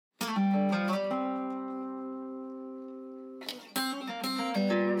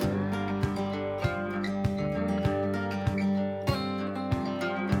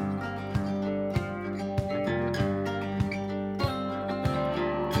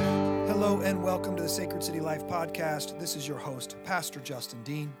and welcome to the Sacred City Life Podcast. This is your host, Pastor Justin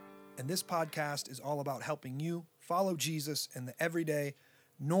Dean, and this podcast is all about helping you follow Jesus in the everyday,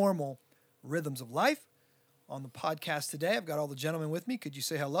 normal rhythms of life. On the podcast today, I've got all the gentlemen with me. Could you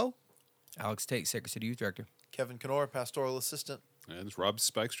say hello? Alex Tate, Sacred City Youth Director. Kevin Knorr, Pastoral Assistant. And it's Rob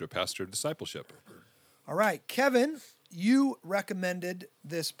Spikestra, Pastor of Discipleship. All right, Kevin, you recommended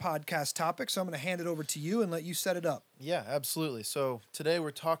this podcast topic, so I'm going to hand it over to you and let you set it up. Yeah, absolutely. So today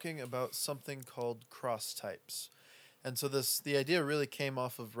we're talking about something called Crosstypes. And so the idea really came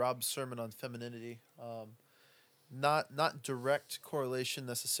off of Rob's sermon on femininity. Not direct correlation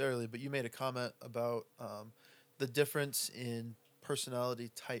necessarily, but you made a comment about the difference in personality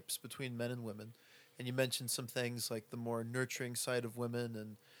types between men and women. And you mentioned some things like the more nurturing side of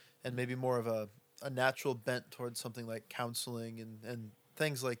women and maybe more of a natural bent towards something like counseling and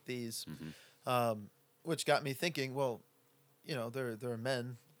things like these, which got me thinking, well, you know, there are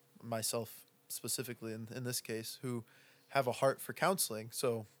men, myself specifically in this case, who have a heart for counseling.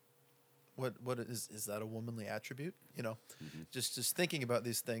 So what is that a womanly attribute? You know, just thinking about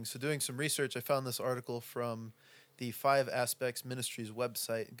these things. So doing some research, I found this article from the 5 Aspects Ministries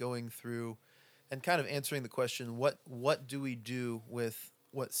website going through and kind of answering the question, what do we do with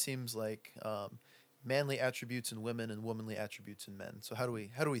what seems like manly attributes in women and womanly attributes in men? So how do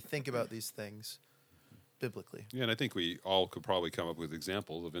we think about these things biblically? Yeah, and I think we all could probably come up with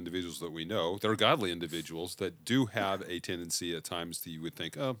examples of individuals that we know that are godly individuals that do have a tendency at times that you would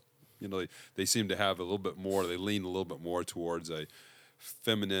think, oh, you know, they seem to have a little bit more, they lean a little bit more towards a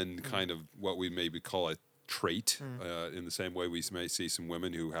feminine kind of what we maybe call a trait, in the same way we may see some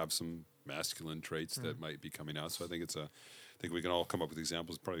women who have some masculine traits that might be coming out. So I think I think we can all come up with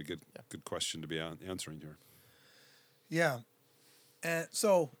examples. Probably a good question to be answering here. Yeah. And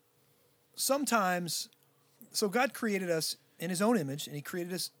so sometimes, God created us in his own image, and he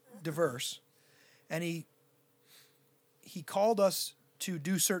created us diverse, and he called us to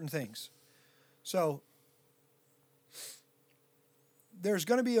do certain things. So there's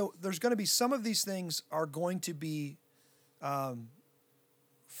going to be some of these things are going to be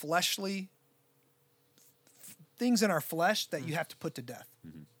fleshly things in our flesh that you have to put to death.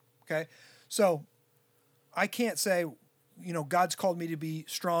 Okay? So I can't say, you know, God's called me to be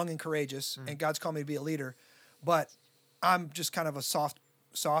strong and courageous, and God's called me to be a leader, but I'm just kind of a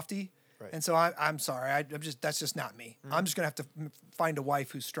softy. Right. And so I'm sorry. That's just not me. I'm just going to have to find a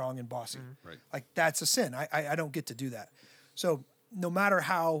wife who's strong and bossy. Right. Like, that's a sin. I don't get to do that. So no matter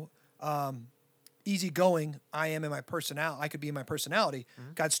how easygoing I am in my personality, I could be in my personality,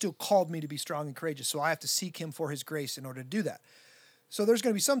 God still called me to be strong and courageous. So I have to seek him for his grace in order to do that. So there's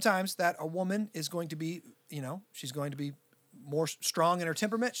going to be sometimes that a woman is going to be, you know, she's going to be more strong in her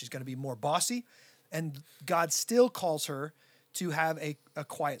temperament. She's going to be more bossy. And God still calls her to have a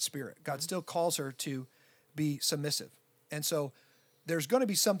quiet spirit. God still calls her to be submissive. And so there's going to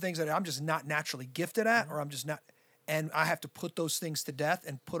be some things that I'm just not naturally gifted at, or I'm just not, and I have to put those things to death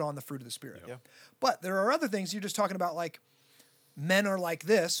and put on the fruit of the Spirit. Yeah. But there are other things you're just talking about, like men are like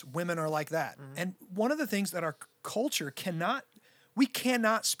this, women are like that. And one of the things that our culture we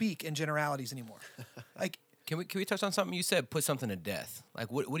cannot speak in generalities anymore. Like, Can we touch on something you said? Put something to death.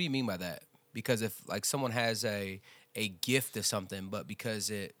 Like, what do you mean by that? Because if like someone has a gift of something, but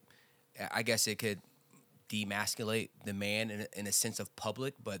because I guess it could demasculate the man in a sense of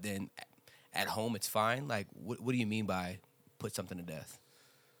public, but then at home it's fine. Like, what do you mean by put something to death?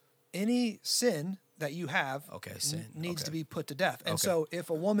 any sin that you have needs to be put to death. And so if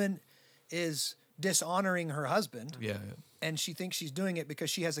a woman is dishonoring her husband and she thinks she's doing it because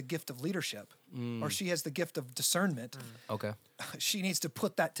she has a gift of leadership or she has the gift of discernment, she needs to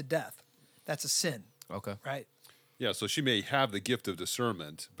put that to death. That's a sin. Right? Yeah, so she may have the gift of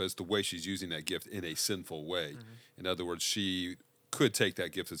discernment, but it's the way she's using that gift in a sinful way. In other words, she could take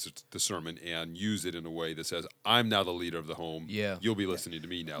that gift of discernment and use it in a way that says, I'm now the leader of the home. You'll be listening to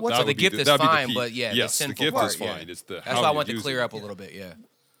me now. So the gift is fine, but yes, the the gift part, is fine. It's the that's how why I want to use clear it. up a little bit.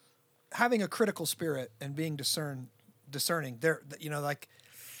 Having a critical spirit and being discerning,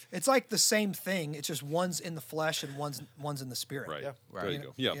 it's like the same thing. It's just one's in the flesh and one's in the spirit. Right. Right. There you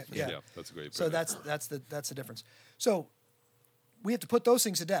go. Yeah. That's a great. So that's the difference. So we have to put those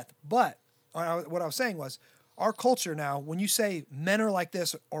things to death. But what I was saying was, our culture now, when you say men are like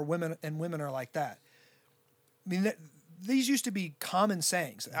this or women are like that, I mean, these used to be common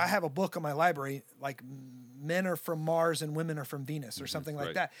sayings. I have a book in my library, like men are from Mars and women are from Venus or something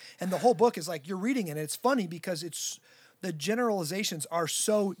like that. And the whole book is like, you're reading it, and it's funny because the generalizations are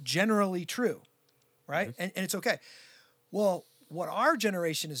so generally true, right? And it's okay. Well, what our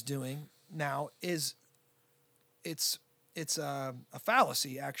generation is doing now is it's it's a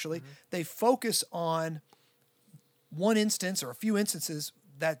fallacy, actually. They focus on one instance or a few instances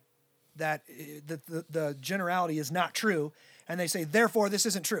that the generality is not true, and they say, therefore, this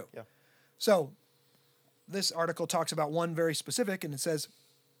isn't true. Yeah. So this article talks about one very specific, and it says,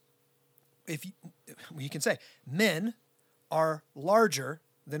 if you can say, men are larger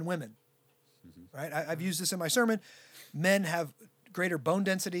than women, right? I've used this in my sermon. Men have greater bone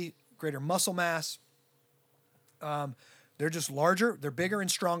density, greater muscle mass. They're just larger, they're bigger and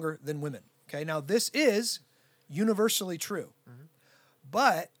stronger than women. Okay, now this is universally true.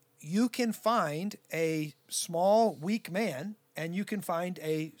 But you can find a small, weak man, and you can find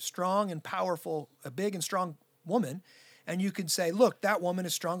a strong and powerful, a big and strong woman, and you can say, look, that woman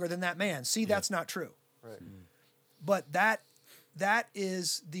is stronger than that man. See, that's not true. Right. But that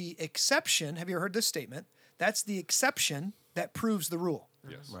is the exception. Have you ever heard this statement? That's the exception that proves the rule.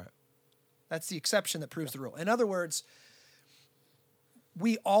 Yes. Right. That's the exception that proves the rule. In other words,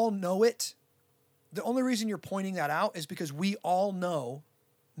 we all know it. The only reason you're pointing that out is because we all know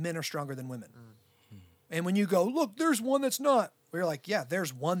men are stronger than women. And when you go, look, there's one that's not, we're like, yeah,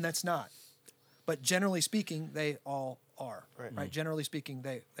 there's one that's not. But generally speaking, they all are. Right? Generally speaking,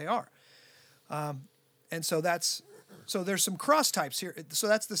 they are. And so there's some cross types here. So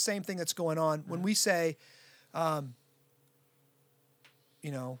that's the same thing that's going on when we say,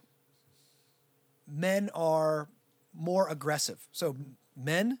 men are more aggressive. So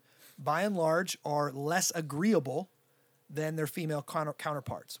men, by and large, are less agreeable than their female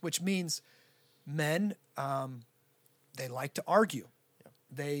counterparts, which means men, they like to argue.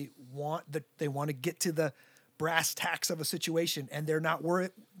 They want to get to the brass tacks of a situation, and they're not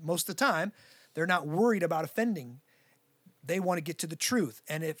worried. Most of the time, they're not worried about offending. They want to get to the truth.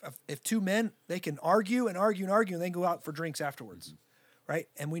 And if two men, they can argue and argue and argue, and then go out for drinks afterwards, right?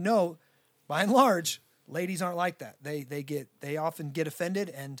 And we know, by and large, ladies aren't like that. They often get offended,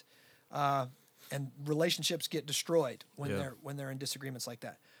 and relationships get destroyed when they're in disagreements like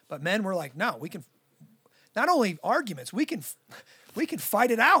that. But men, we're like, no, we can. Not only arguments, we can fight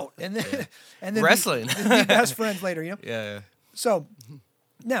it out, and then wrestling, be best friends later. Yeah. So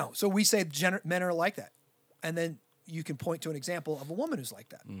we say men are like that, and then you can point to an example of a woman who's like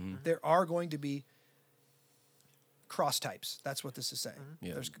that. There are going to be cross types. That's what this is saying.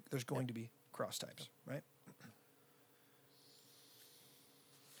 Yeah. There's going to be cross types, right?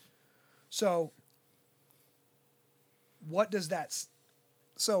 So what does that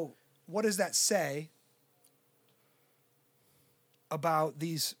say about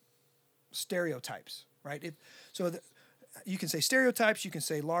these stereotypes, right? You can say stereotypes, you can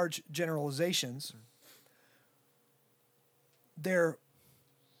say large generalizations. They're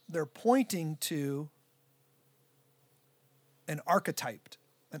pointing to an archetype.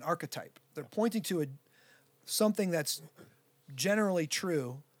 They're pointing to something that's generally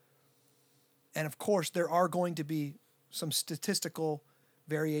true. And of course, there are going to be some statistical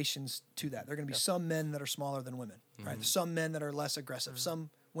variations to that. There are going to be some men that are smaller than women, right? Some men that are less aggressive, some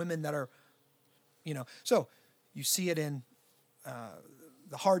women that are, So you see it in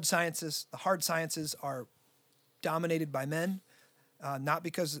the hard sciences. The hard sciences are dominated by men, not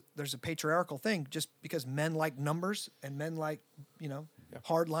because there's a patriarchal thing, just because men like numbers and men like,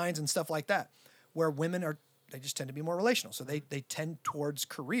 hard lines and stuff like that, where women they just tend to be more relational. So they tend towards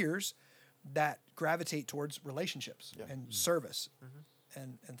careers that gravitate towards relationships and service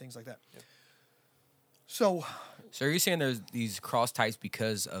and things like that. Yeah. So are you saying there's these cross types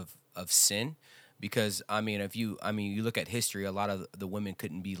because of sin? Because if you look at history, a lot of the women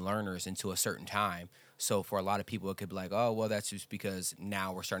couldn't be learners until a certain time. So for a lot of people, it could be like, oh, well, that's just because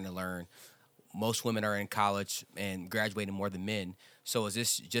now we're starting to learn. Most women are in college and graduating more than men. So is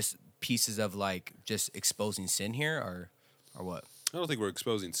this just pieces of just exposing sin here, or what? I don't think we're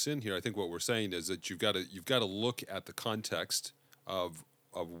exposing sin here. I think what we're saying is that you've got to look at the context of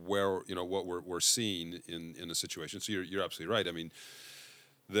where what we're seeing in a situation. So you're absolutely right. I mean,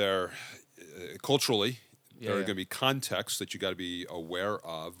 there culturally there are going to be contexts that you got to be aware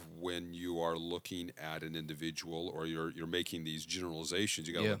of when you are looking at an individual or you're making these generalizations.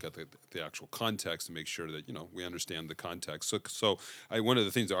 You got to look at the actual context and make sure that we understand the context. So one of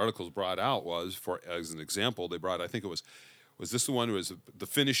the things the articles brought out was, as an example, they brought, I think it was this the one who was the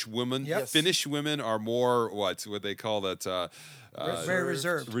Finnish women? Yep. Finnish women are more what they call that very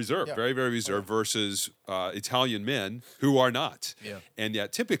reserved. Yeah. Very, very reserved versus Italian men who are not. Yeah. And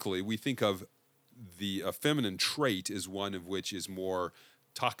yet typically we think of the feminine trait is one of which is more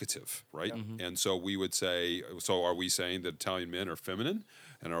talkative, right? And so we would say, so are we saying that Italian men are feminine?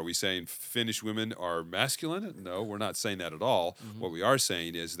 And are we saying Finnish women are masculine? No, we're not saying that at all. What we are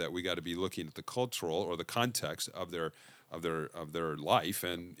saying is that we got to be looking at the cultural or the context of their their life,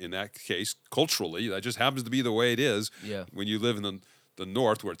 and in that case, culturally, that just happens to be the way it is. Yeah. When you live in the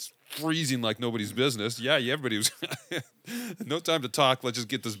north where it's freezing like nobody's business, everybody was no time to talk. Let's just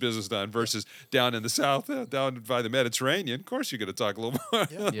get this business done. Versus down in the south, down by the Mediterranean, of course you're going to talk a little more,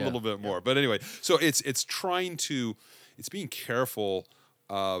 a little bit more. But anyway, so it's being careful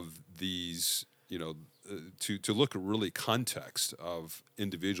of these, to look at really context of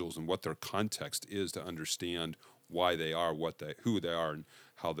individuals and what their context is to understand why they are who they are and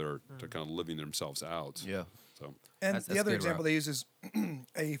how they're kind of living themselves out. Yeah. So. And That's the other good, example Rob. they use is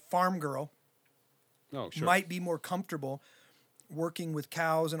a farm girl Oh, sure. might be more comfortable working with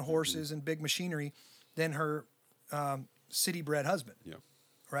cows and horses and big machinery than her city-bred husband. Yeah.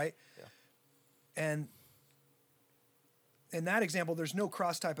 Right? Yeah. And in that example, there's no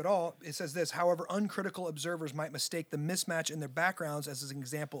cross type at all. It says this: however, uncritical observers might mistake the mismatch in their backgrounds as an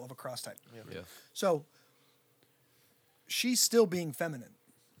example of a cross type. Yeah. So she's still being feminine,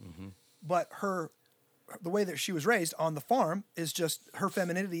 but the way that she was raised on the farm is just her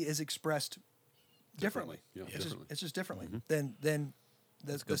femininity is expressed differently. Yeah, differently. It's just differently than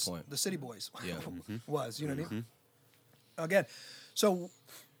a good point. the city boys Yeah. was. You know what I mean? Again, so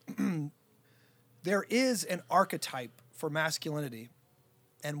there is an archetype for masculinity,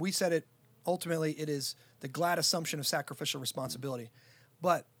 and we said it. Ultimately, it is the glad assumption of sacrificial responsibility,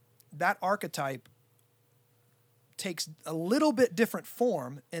 but that archetype takes a little bit different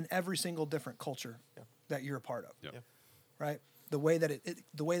form in every single different culture that you're a part of. Yeah. Right? The way that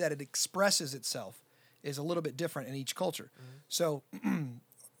it expresses itself is a little bit different in each culture. So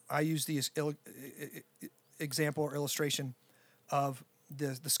I use the example or illustration of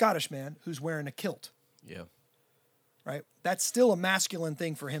the Scottish man who's wearing a kilt. Yeah. Right? That's still a masculine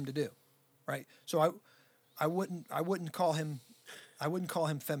thing for him to do. Right? So I wouldn't call him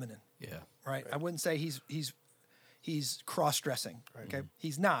feminine. Yeah. Right? I wouldn't say he's cross-dressing. Right. Okay?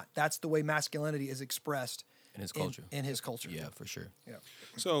 He's not. That's the way masculinity is expressed In his culture. In his culture. Yeah, for sure. Yeah.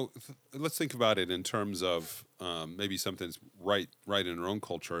 So let's think about it in terms of maybe something's right in our own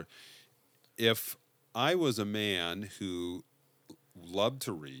culture. If I was a man who loved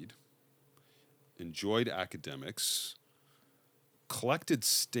to read, enjoyed academics, collected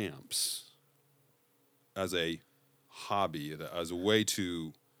stamps as a hobby, as a way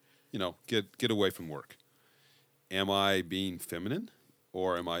to, get away from work, am I being feminine,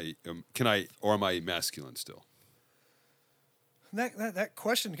 or am I masculine still? That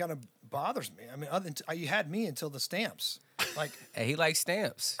question kind of bothers me. I mean, you had me until the stamps. Like, Hey, he likes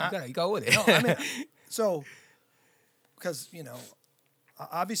stamps. You go with it. no, I mean, so because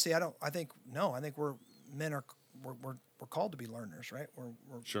obviously I think we're called to be learners, right?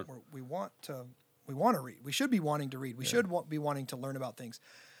 Sure. We want to read. We should be wanting to read. We should be wanting to learn about things.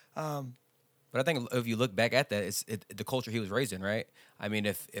 But I think if you look back at that, it's the culture he was raised in, right? I mean,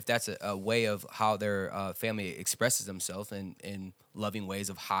 if that's a way of how their family expresses themselves in loving ways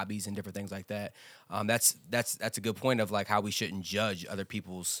of hobbies and different things like that, that's a good point of like how we shouldn't judge other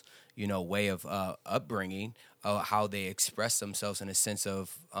people's way of upbringing, how they express themselves in a sense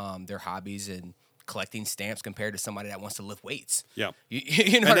of their hobbies and collecting stamps compared to somebody that wants to lift weights. Yeah.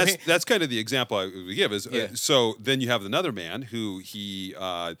 You know what I mean? That's kind of the example I would give is, Yeah. so then you have another man who he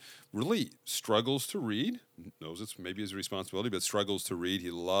really struggles to read, knows it's maybe his responsibility, but struggles to read.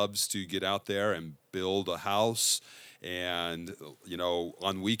 He loves to get out there and build a house, and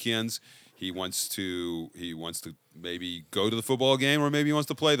on weekends he wants to maybe go to the football game, or maybe he wants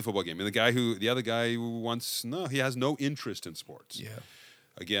to play the football game. And the other guy who he has no interest in sports. Yeah.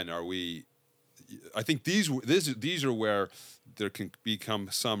 Again, I think these are where there can become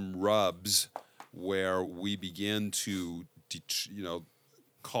some rubs where we begin to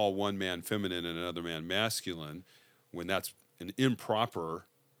call one man feminine and another man masculine, when that's an improper,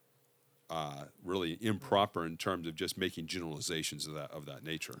 really improper in terms of just making generalizations of that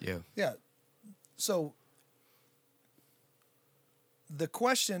nature. Yeah. Yeah. So the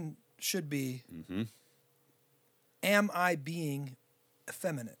question should be, am I being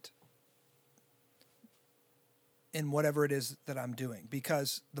effeminate in whatever it is that I'm doing?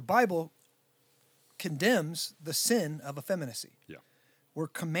 Because the Bible condemns the sin of effeminacy. Yeah. We're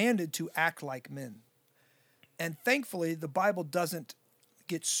commanded to act like men. And thankfully, the Bible doesn't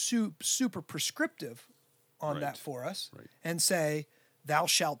get super prescriptive on Right. that for us Right. and say, thou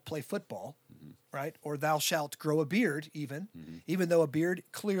shalt play football, right? Or thou shalt grow a beard, even though a beard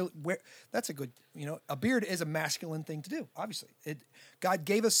clearly, that's a good, a beard is a masculine thing to do, obviously. God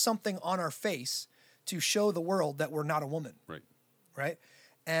gave us something on our face to show the world that we're not a woman, Right. right?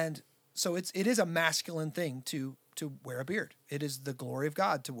 And so it is a masculine thing to wear a beard. It is the glory of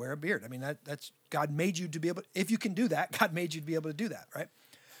God to wear a beard. I mean, that's God made you to be able, if you can do that, God made you to be able to do that, right?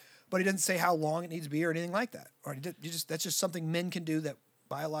 But he doesn't say how long it needs to be or anything like that. Or that's just something men can do that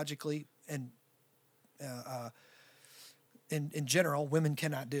biologically and in general women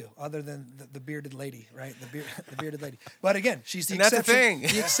cannot do, other than the bearded lady, right? The bearded lady. But again, she's the And that's the exception.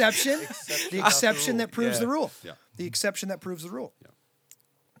 thing. The exception. The exception that proves the rule. Yeah. The exception that proves the rule.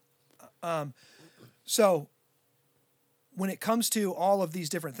 Yeah. So when it comes to all of these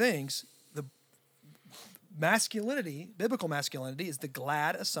different things, the masculinity, biblical masculinity, is the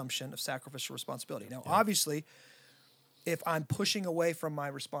glad assumption of sacrificial responsibility. Now, obviously, if I'm pushing away from my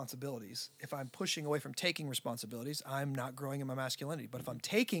responsibilities, if I'm pushing away from taking responsibilities, I'm not growing in my masculinity. But if I'm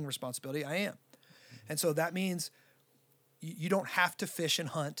taking responsibility, I am. And so that means you don't have to fish and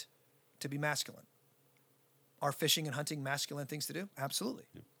hunt to be masculine. Are fishing and hunting masculine things to do? Absolutely.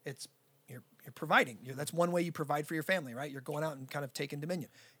 Yeah. It's you're providing. That's one way you provide for your family, right? You're going out and kind of taking dominion.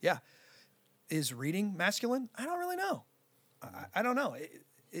 Yeah. Is reading masculine? I don't really know. I don't know.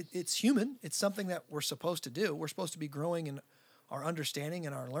 It's human. It's something that we're supposed to do. We're supposed to be growing in our understanding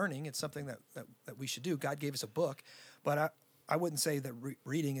and our learning. It's something that we should do. God gave us a book, but I wouldn't say that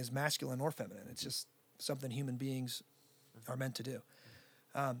reading is masculine or feminine. It's just something human beings are meant to do.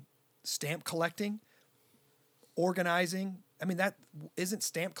 Stamp collecting, organizing. I mean, that isn't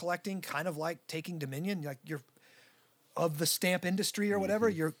stamp collecting kind of like taking dominion, like you're of the stamp industry or whatever.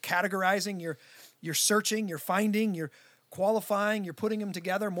 You're categorizing, you're searching, you're finding, you're qualifying, you're putting them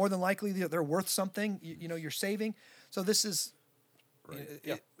together. More than likely, they're worth something. You're saving. So this is,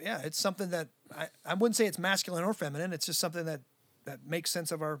 Right. it's something that I wouldn't say it's masculine or feminine. It's just something that makes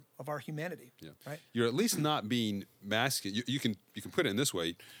sense of our humanity. Yeah. Right. You're at least not being masculine. You can put it in this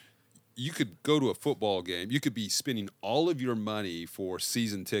way. You could go to a football game. You could be spending all of your money for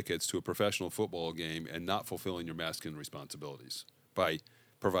season tickets to a professional football game and not fulfilling your masculine responsibilities by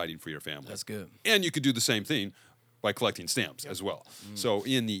providing for your family. That's good. And you could do the same thing by collecting stamps as well. So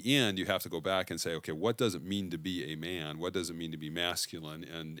in the end, you have to go back and say, okay, what does it mean to be a man? What does it mean to be masculine?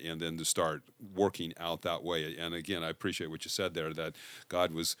 And then to start working out that way. And again, I appreciate what you said there, that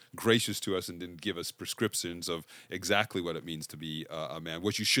God was gracious to us and didn't give us prescriptions of exactly what it means to be a man,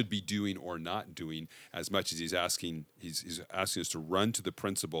 what you should be doing or not doing, as much as he's asking us to run to the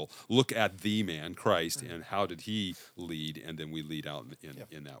principle, look at the man, Christ, and how did he lead? And then we lead out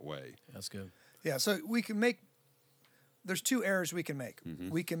in that way. That's good. Yeah. So we can make. There's two errors we can make.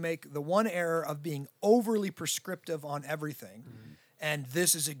 Mm-hmm. We can make the one error of being overly prescriptive on everything, and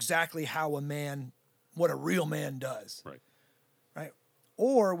this is exactly how what a real man does. Right. Right?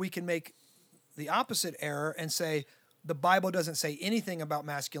 Or we can make the opposite error and say the Bible doesn't say anything about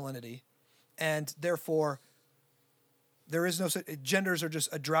masculinity, and therefore there is no genders are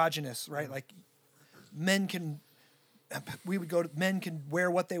just androgynous, right? Like men can wear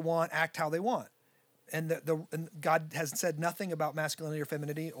what they want, act how they want. And and God has said nothing about masculinity or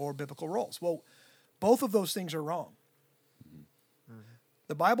femininity or biblical roles. Well, both of those things are wrong. Mm-hmm.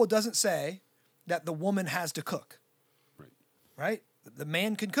 The Bible doesn't say that the woman has to cook. Right. Right? The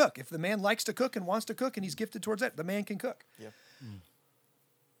man can cook. If the man likes to cook and wants to cook and he's gifted towards that, the man can cook. Yeah.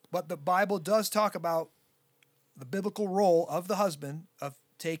 But the Bible does talk about the biblical role of the husband of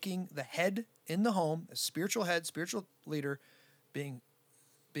taking the head in the home, a spiritual head, spiritual leader, being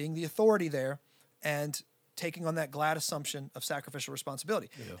the authority there, and taking on that glad assumption of sacrificial responsibility.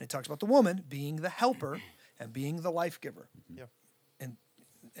 Yeah. And it talks about the woman being the helper and being the life giver. Yeah.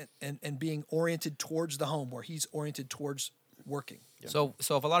 And being oriented towards the home, where he's oriented towards working. Yeah. So if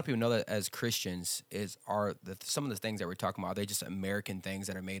a lot of people know that as Christians some of the things that we're talking about, are they just American things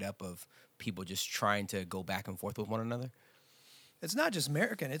that are made up of people just trying to go back and forth with one another? It's not just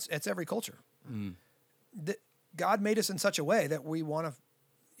American. It's every culture. God made us in such a way that we want to.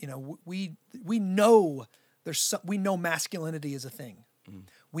 We know we know masculinity is a thing.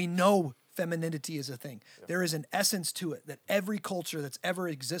 We know femininity is a thing. Yeah. There is an essence to it that every culture that's ever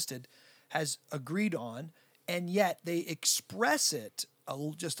existed has agreed on, and yet they express it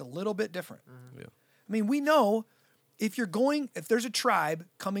just a little bit different. Yeah. I mean, we know if there's a tribe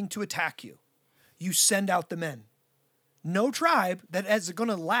coming to attack you, you send out the men. No tribe that is going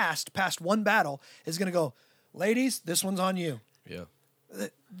to last past one battle is going to go, ladies, this one's on you. Yeah.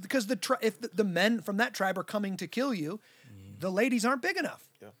 Because if the men from that tribe are coming to kill you, the ladies aren't big enough,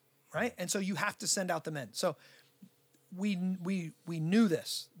 right? And so you have to send out the men. So we knew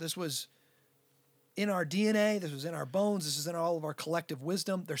this. This was in our DNA. This was in our bones. This is in all of our collective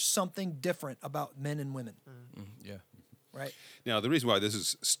wisdom. There's something different about men and women. Yeah. Right. Now, the reason why this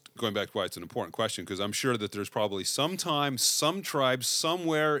is going back to why it's an important question, because I'm sure that there's probably sometimes some tribes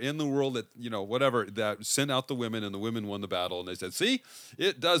somewhere in the world that, whatever, that sent out the women and the women won the battle. And they said, see,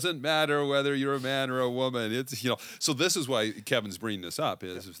 it doesn't matter whether you're a man or a woman. It's, so this is why Kevin's bringing this up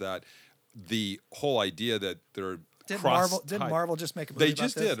is that the whole idea that they're Didn't Marvel just make a movie They about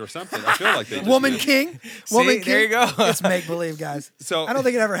just this? did, or something. I feel like they just Woman did. King? See, Woman King? there you go. It's make-believe, guys. So- I don't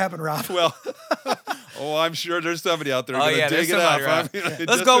think it ever happened, Rob. Well, I'm sure there's somebody out there going to yeah, dig there's it up. somebody, I mean, Let's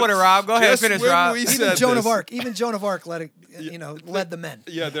just go with it, Rob. Go ahead, just finish, when Rob. we Even said Joan this- of Arc. Even Joan of Arc led the men.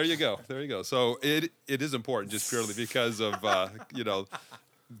 Yeah, there you go. There you go. So it is important just purely because of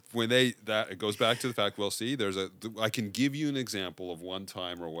when it goes back to the fact. Well, see, I can give you an example of one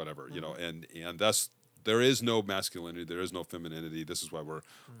time or whatever, and thus there is no masculinity, there is no femininity. This is why we're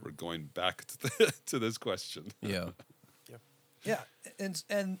going back to this question. Yeah. Yeah,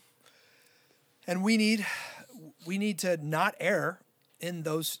 and we need to not err in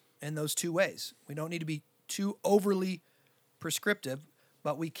those two ways. We don't need to be too overly prescriptive,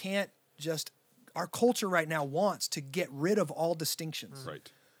 but we can't just. Our culture right now wants to get rid of all distinctions. Right.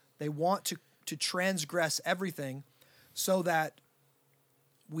 They want to transgress everything, so that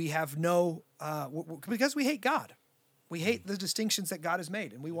we have no because we hate God. We hate the distinctions that God has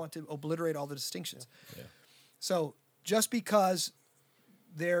made, and we want to obliterate all the distinctions. Yeah. So just because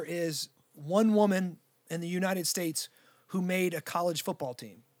there is one woman in the United States who made a college football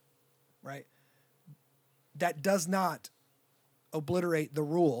team, right? That does not obliterate the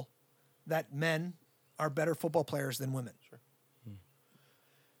rule that men are better football players than women. Sure.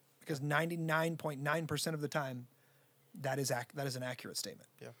 Because 99.9% of the time, that is an accurate statement.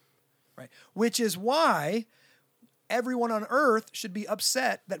 Yeah. Right? Which is why everyone on earth should be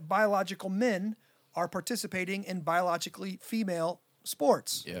upset that biological men are participating in biologically female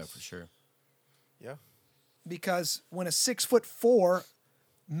sports. Yeah, for sure. Yeah. Because when a 6'4"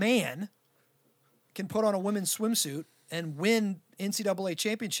 man can put on a women's swimsuit and win NCAA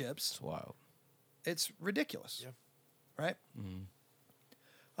championships, It's wild. it's ridiculous. Yeah. Right? Mm-hmm.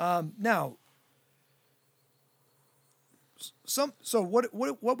 Now, so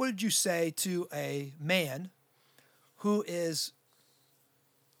what would you say to a man who is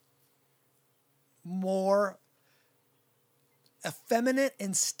more effeminate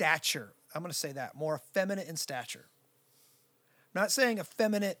in stature? I'm going to say that, more effeminate in stature. I'm not saying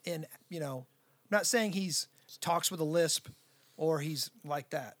effeminate in, I'm not saying he's talks with a lisp or he's like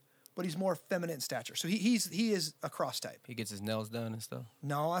that, but he's more effeminate in stature. So he is a cross type. He gets his nails done and stuff.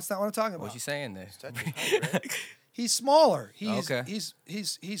 No, that's not what I'm talking about. What you saying there? Statue's high, right? He's smaller. He's Okay. he's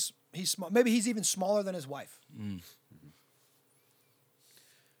small. Maybe he's even smaller than his wife.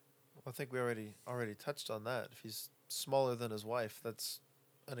 I think we already touched on that. If he's smaller than his wife, that's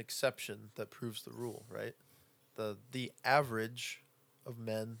an exception that proves the rule, right? The average of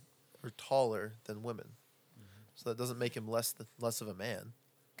men are taller than women, so that doesn't make him less of a man.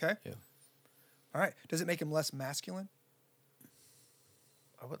 Okay. Yeah. All right. Does it make him less masculine?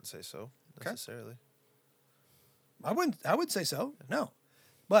 I wouldn't say so Okay. necessarily. I would say so. No,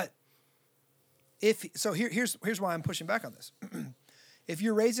 but here's why I'm pushing back on this. If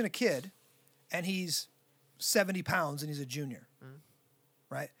you're raising a kid and he's 70 pounds and he's a junior,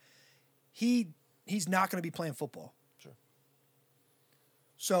 right? He's not going to be playing football. Sure.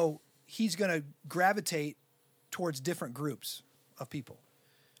 So he's going to gravitate towards different groups of people.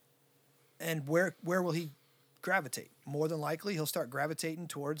 And where will he gravitate? More than likely, he'll start gravitating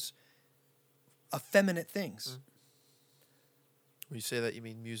towards effeminate things. When you say that, you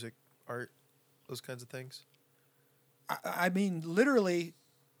mean music, art, those kinds of things? I mean, literally,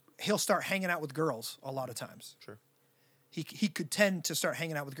 he'll start hanging out with girls a lot of times. Sure. He could tend to start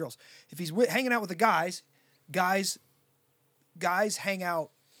hanging out with girls. If he's hanging out with the guys hang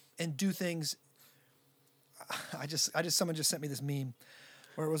out and do things. Someone just sent me this meme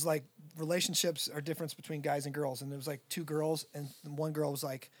where it was like relationships are difference between guys and girls, and there was like two girls, and one girl was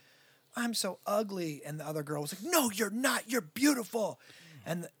like, "I'm so ugly," and the other girl was like, "No, you're not. You're beautiful,"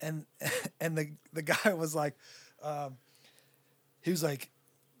 and the guy was like, he was like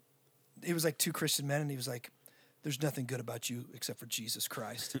two Christian men, and he was like, "There's nothing good about you except for Jesus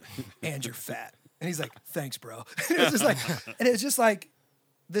Christ, and you're fat." And he's like, "Thanks, bro." And it was just like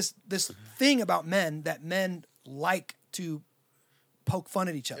this thing about men that men like to poke fun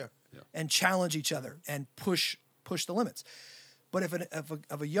at each other and challenge each other and push the limits. But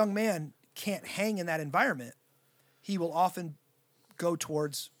if a young man can't hang in that environment, he will often go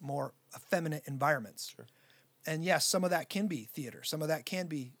towards more effeminate environments. Sure. And yes, some of that can be theater. Some of that can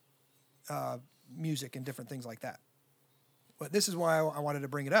be music and different things like that. But this is why I wanted to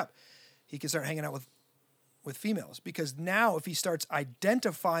bring it up. He can start hanging out with with females, because now if he starts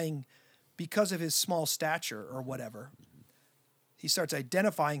identifying because of his small stature or whatever, he starts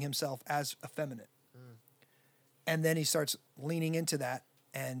identifying himself as effeminate. And then he starts leaning into that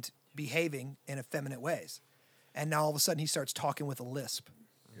and behaving in effeminate ways. And now all of a sudden he starts talking with a lisp.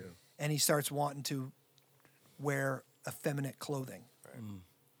 Yeah. And he starts wanting to wear effeminate clothing.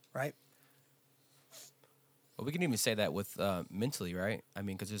 Right? Well, we can even say that with mentally, right? I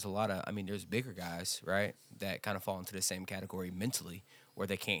mean, because there's a lot of, there's bigger guys, right, that kind of fall into the same category mentally, where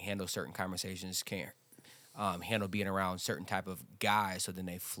they can't handle certain conversations, can't handle being around certain type of guys, so then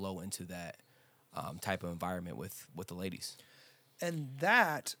they flow into that type of environment with the ladies. And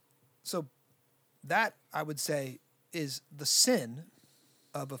that I would say is the sin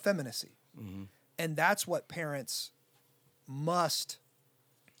of effeminacy. And that's what parents must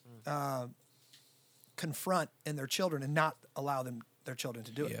confront in their children and not allow their children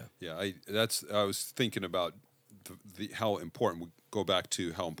to do it. Yeah. I was thinking about how important, we go back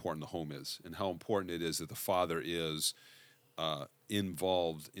to how important the home is, and how important it is that the father is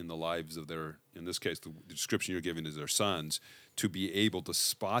involved in the lives of their, in this case, the description you're giving is their sons, to be able to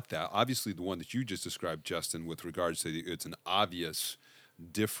spot that. Obviously, the one that you just described, Justin, with regards to it's an obvious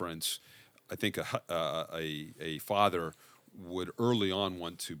difference. I think a father would early on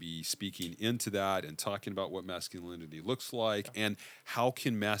want to be speaking into that and talking about what masculinity looks like, and how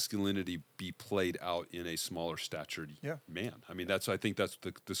can masculinity be played out in a smaller statured man. I mean, I think that's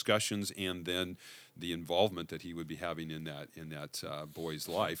the discussions, and then the involvement that he would be having in that boy's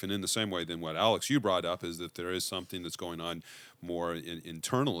life. And in the same way, then what Alex, you brought up, is that there is something that's going on more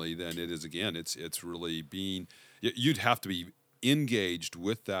internally than it is, again, it's really being, you'd have to be engaged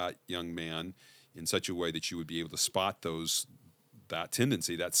with that young man in such a way that you would be able to spot that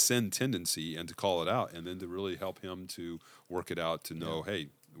tendency, that sin tendency, and to call it out, and then to really help him to work it out, to know, hey,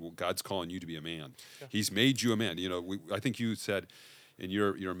 well, God's calling you to be a man. Yeah. He's made you a man. I think you said in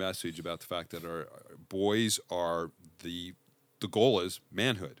your message about the fact that our boys are the goal is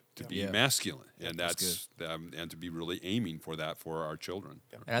manhood, to be masculine, and that's and to be really aiming for that for our children.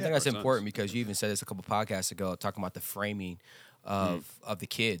 Yeah. And I think that's important, because you even said this a couple podcasts ago, talking about the framing of the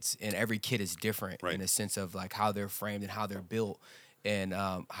kids, and every kid is different in the sense of like how they're framed and how they're built, and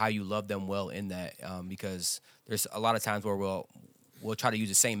how you love them well in that, because there's a lot of times where we'll try to use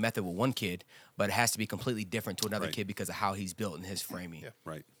the same method with one kid, but it has to be completely different to another kid because of how he's built and his framing.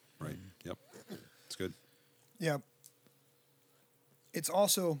 Right. Yep, it's good. Yeah. It's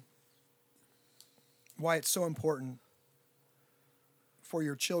also why it's so important for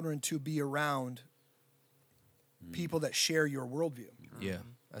your children to be around people that share your worldview. Yeah,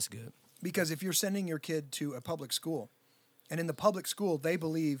 that's good. Because if you're sending your kid to a public school, and in the public school they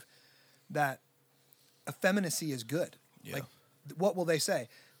believe that effeminacy is good. Yeah. Like, what will they say?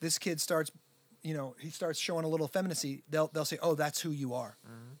 This kid starts, he starts showing a little effeminacy. They'll say, "Oh, that's who you are.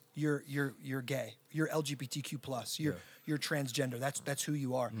 You're gay. You're LGBTQ plus. You're transgender. That's who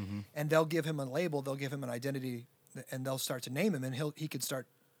you are." And they'll give him a label. They'll give him an identity, and they'll start to name him, and he could start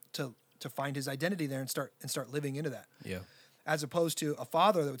to find his identity there and start living into that. Yeah. As opposed to a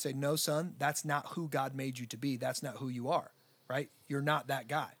father that would say, "No, son, that's not who God made you to be. That's not who you are. Right? You're not that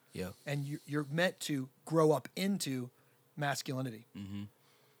guy. Yeah. And you're meant to grow up into masculinity."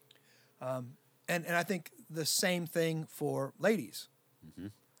 And I think the same thing for ladies.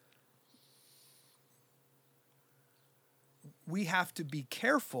 We have to be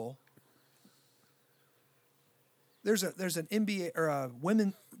careful. There's an NBA or a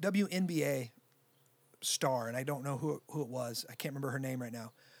women WNBA star, and I don't know who it was. I can't remember her name right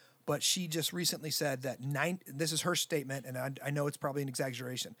now, but she just recently said that this is her statement, and I know it's probably an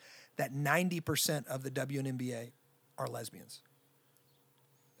exaggeration, that 90% of the WNBA are lesbians.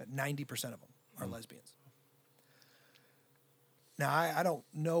 That 90% of them are lesbians. Now, I don't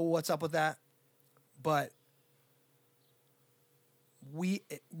know what's up with that, but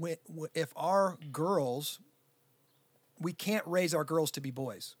if our girls, we can't raise our girls to be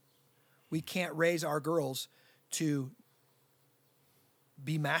boys. We can't raise our girls to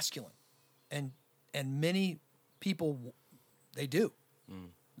be masculine. And many people, they do.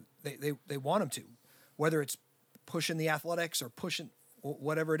 They want them to. Whether it's pushing the athletics or pushing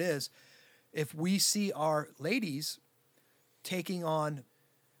whatever it is, if we see our ladies taking on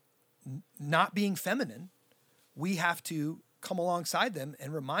not being feminine, we have to come alongside them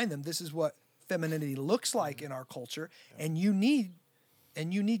and remind them this is what femininity looks like in our culture, and you need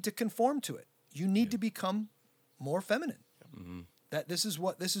to conform to it. You need to become more feminine. That this is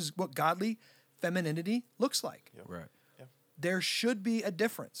what godly femininity looks like. Right. There should be a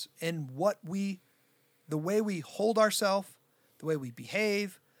difference in the way we hold ourselves, the way we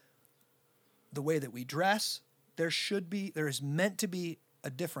behave, the way that we dress, there is meant to be a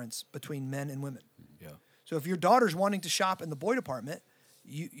difference between men and women. Yeah. So if your daughter's wanting to shop in the boy department,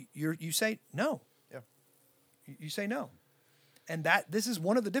 you say no. Yeah. You say no. And this is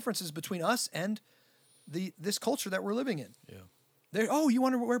one of the differences between us and this culture that we're living in. Yeah. Oh, you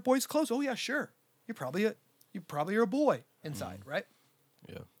want to wear boys' clothes? Oh yeah, sure. You probably are a boy inside, right?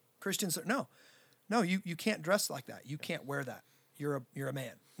 Yeah. Christians are, no, you can't dress like that. You can't wear that. You're a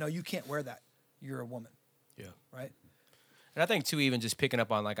man. No, you can't wear that. You're a woman. Yeah. Right. And I think too, even just picking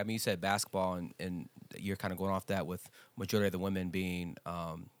up on you said basketball, and you're kind of going off that with majority of the women being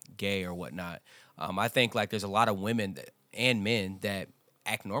gay or whatnot. I think there's a lot of women and men that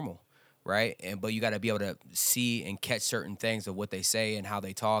act normal, right? But you got to be able to see and catch certain things of what they say and how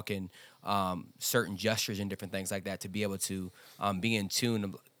they talk, and certain gestures and different things like that to be able to be in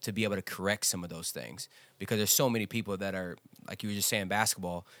tune to be able to correct some of those things. Because there's so many people that are, like you were just saying,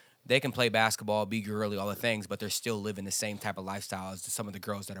 basketball. They can play basketball, be girly, all the things, but they're still living the same type of lifestyle as some of the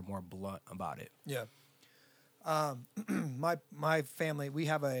girls that are more blunt about it. Yeah. My family, we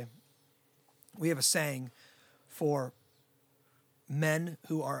have a saying for men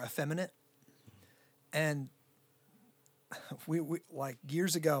who are effeminate, and we like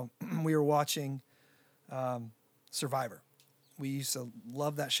years ago we were watching Survivor. We used to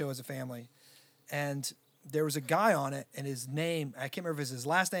love that show as a family, and there was a guy on it, and his name, I can't remember if it was his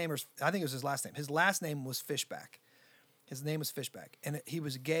last name, or I think it was his last name. His last name was Fishback. His name was Fishback, and he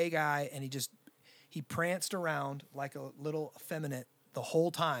was a gay guy, and he pranced around like a little effeminate the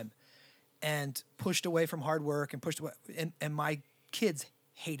whole time, and pushed away from hard work, and pushed away, and my kids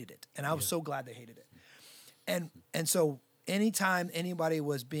hated it, and I was so glad they hated it. And so anytime anybody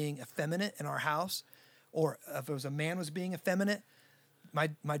was being effeminate in our house, or if it was a man was being effeminate,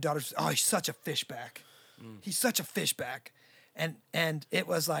 my daughter's, oh, he's such a Fishback. He's such a Fishback. And it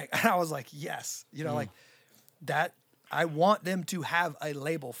was like, I was like, yes, like that. I want them to have a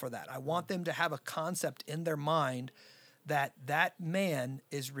label for that. I want them to have a concept in their mind that man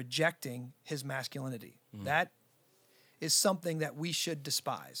is rejecting his masculinity. That is something that we should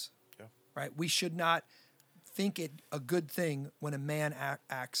despise, right? We should not think it a good thing when a man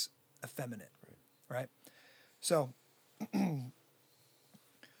acts effeminate, right? So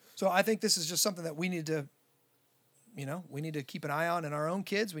I think this is just something that we need to, keep an eye on in our own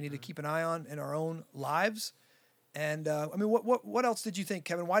kids. We need to keep an eye on in our own lives. And what else did you think,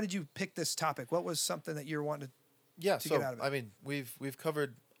 Kevin? Why did you pick this topic? What was something that you were wanting to get out of it? We've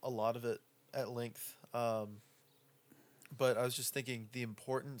covered a lot of it at length, but I was just thinking the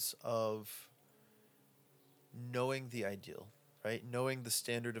importance of knowing the ideal, right? Knowing the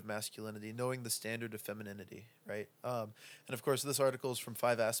standard of masculinity, knowing the standard of femininity, right? And of course, this article is from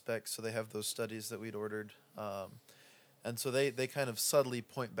 5 Aspects, so they have those studies that we'd ordered. And so they kind of subtly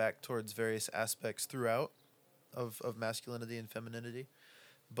point back towards various aspects throughout of masculinity and femininity.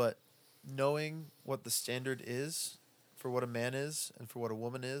 But knowing what the standard is for what a man is and for what a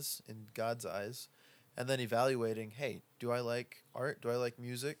woman is in God's eyes, and then evaluating, hey, do I like art? Do I like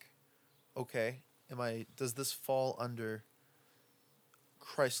music? Okay. Does this fall under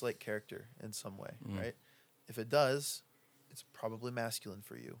Christ-like character in some way, right? If it does, it's probably masculine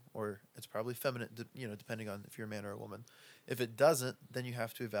for you, or it's probably feminine, depending on if you're a man or a woman. If it doesn't, then you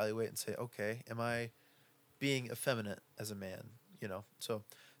have to evaluate and say, okay, am I being effeminate as a man?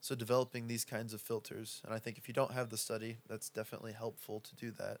 So developing these kinds of filters, and I think if you don't have the study, that's definitely helpful to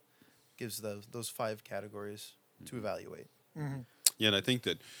do that. Gives those 5 categories to evaluate. Mm-hmm. Yeah, and I think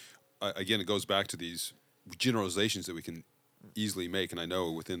that again, it goes back to these generalizations that we can easily make. And I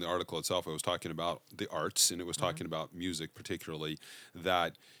know within the article itself, it was talking about the arts, and it was talking about music particularly,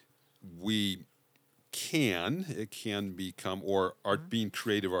 that it can become, or art being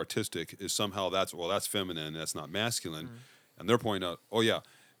creative, artistic is somehow that's feminine, that's not masculine. And they're pointing out, oh yeah,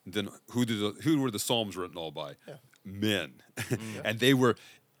 then who were the Psalms written all by? Yeah. Men. And they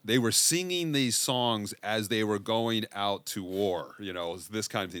were singing these songs as they were going out to war, this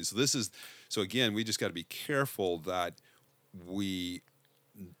kind of thing. So again, we just got to be careful that we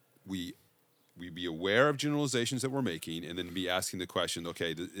be aware of generalizations that we're making, and then be asking the question,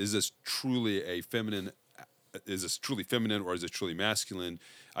 okay, is this truly feminine, or is it truly masculine?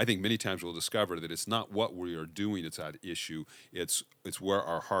 I think many times we'll discover that it's not what we are doing that's at issue. It's where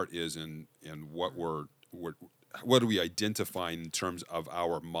our heart is, and what do we identify in terms of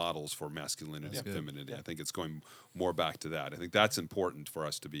our models for masculinity and femininity. I think it's going more back to that. I think that's important for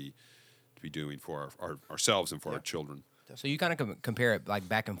us to be doing for ourselves and for our children. So you kind of compare it like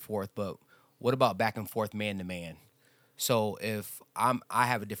back and forth, but what about back and forth man to man? So if I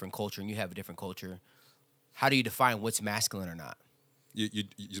have a different culture and you have a different culture, how do you define what's masculine or not?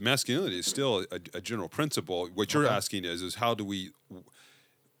 masculinity is still a general principle. What you're asking is how do we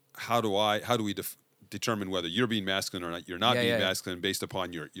determine whether you're being masculine or not? You're not being masculine based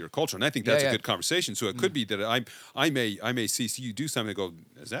upon your culture, and I think that's a good conversation. So it could be that I may see you do something and go,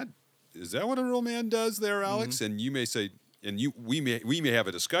 is that what a real man does there, Alex? And you may say, and we may have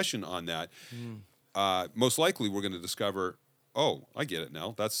a discussion on that. Most likely, we're going to discover, oh, I get it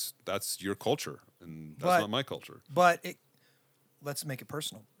now. That's your culture, and that's not my culture. But let's make it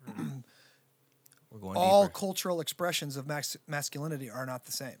personal. We're going All deeper. cultural expressions of masculinity are not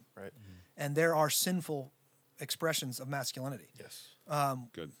the same. Right. And there are sinful expressions of masculinity. Yes.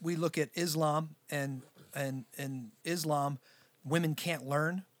 Good. We look at Islam, and in Islam, women can't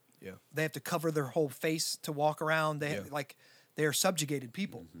learn. Yeah. They have to cover their whole face to walk around. They are subjugated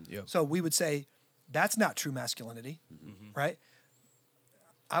people. Yeah. So we would say that's not true masculinity, right?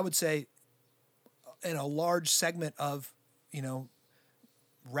 I would say in a large segment of,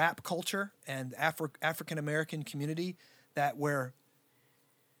 rap culture and African American community, that where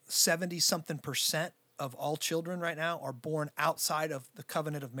 70-something% of all children right now are born outside of the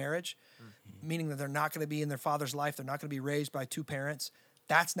covenant of marriage, meaning that they're not going to be in their father's life. They're not going to be raised by two parents.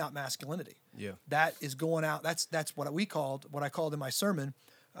 That's not masculinity. Yeah. That is going out. That's what I called in my sermon,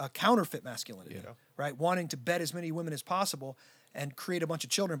 counterfeit masculinity, right? Wanting to bed as many women as possible and create a bunch of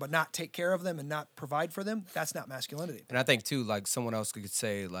children, but not take care of them and not provide for them. That's not masculinity. And I think too, like someone else could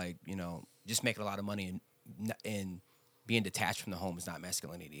say, like, just making a lot of money and being detached from the home is not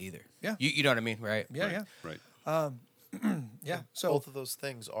masculinity either. Yeah. You know what I mean, right? Yeah, Right. yeah. Yeah. So both of those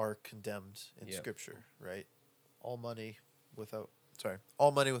things are condemned in Scripture, right? All money without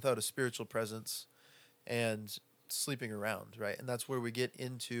a spiritual presence, and sleeping around, right? And that's where we get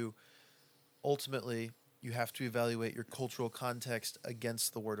into, ultimately, you have to evaluate your cultural context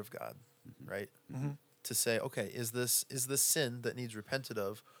against the Word of God, right? To say, okay, is this sin that needs repented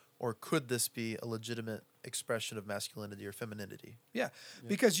of, or could this be a legitimate expression of masculinity or femininity? Yeah,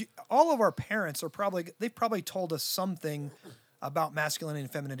 because all of our parents they've probably told us something about masculinity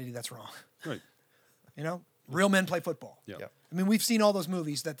and femininity that's wrong. Right. Real men play football. Yeah. I mean, we've seen all those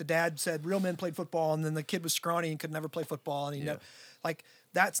movies that the dad said real men played football, and then the kid was scrawny and could never play football, and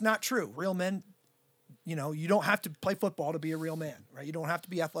that's not true. Real men, you don't have to play football to be a real man, right? You don't have to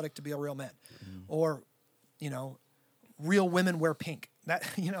be athletic to be a real man, or, real women wear pink. That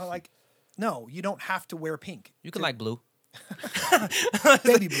no, you don't have to wear pink. You can like blue.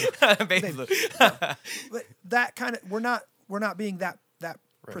 Baby blue. Baby blue. But that kind of we're not being that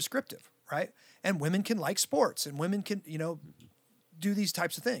prescriptive, right? And women can like sports, and women can do these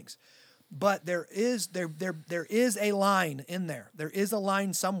types of things, but there is a line in there. There is a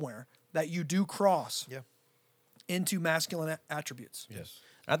line somewhere that you do cross into masculine attributes. Yes.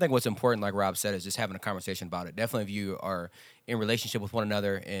 I think what's important, like Rob said, is just having a conversation about it. Definitely if you are in relationship with one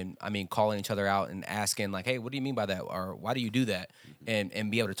another and, calling each other out and asking, like, hey, what do you mean by that? Or why do you do that?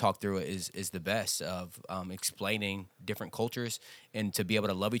 And be able to talk through it is the best of explaining different cultures and to be able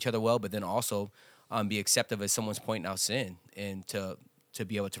to love each other well, but then also be acceptive as someone's pointing out sin and to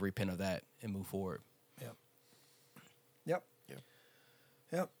be able to repent of that and move forward. Yep.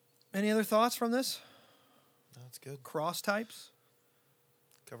 Any other thoughts from this? That's good. Crosstypes?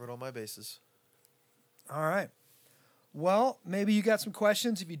 Covered all my bases. All right. Well, maybe you got some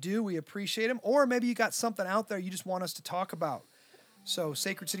questions. If you do, we appreciate them. Or maybe you got something out there you just want us to talk about. So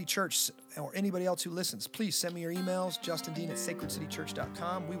Sacred City Church, or anybody else who listens, please send me your emails,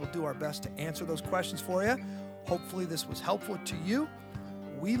 justindean@sacredcitychurch.com. We will do our best to answer those questions for you. Hopefully this was helpful to you.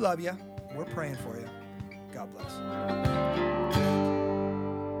 We love you. We're praying for you. God bless.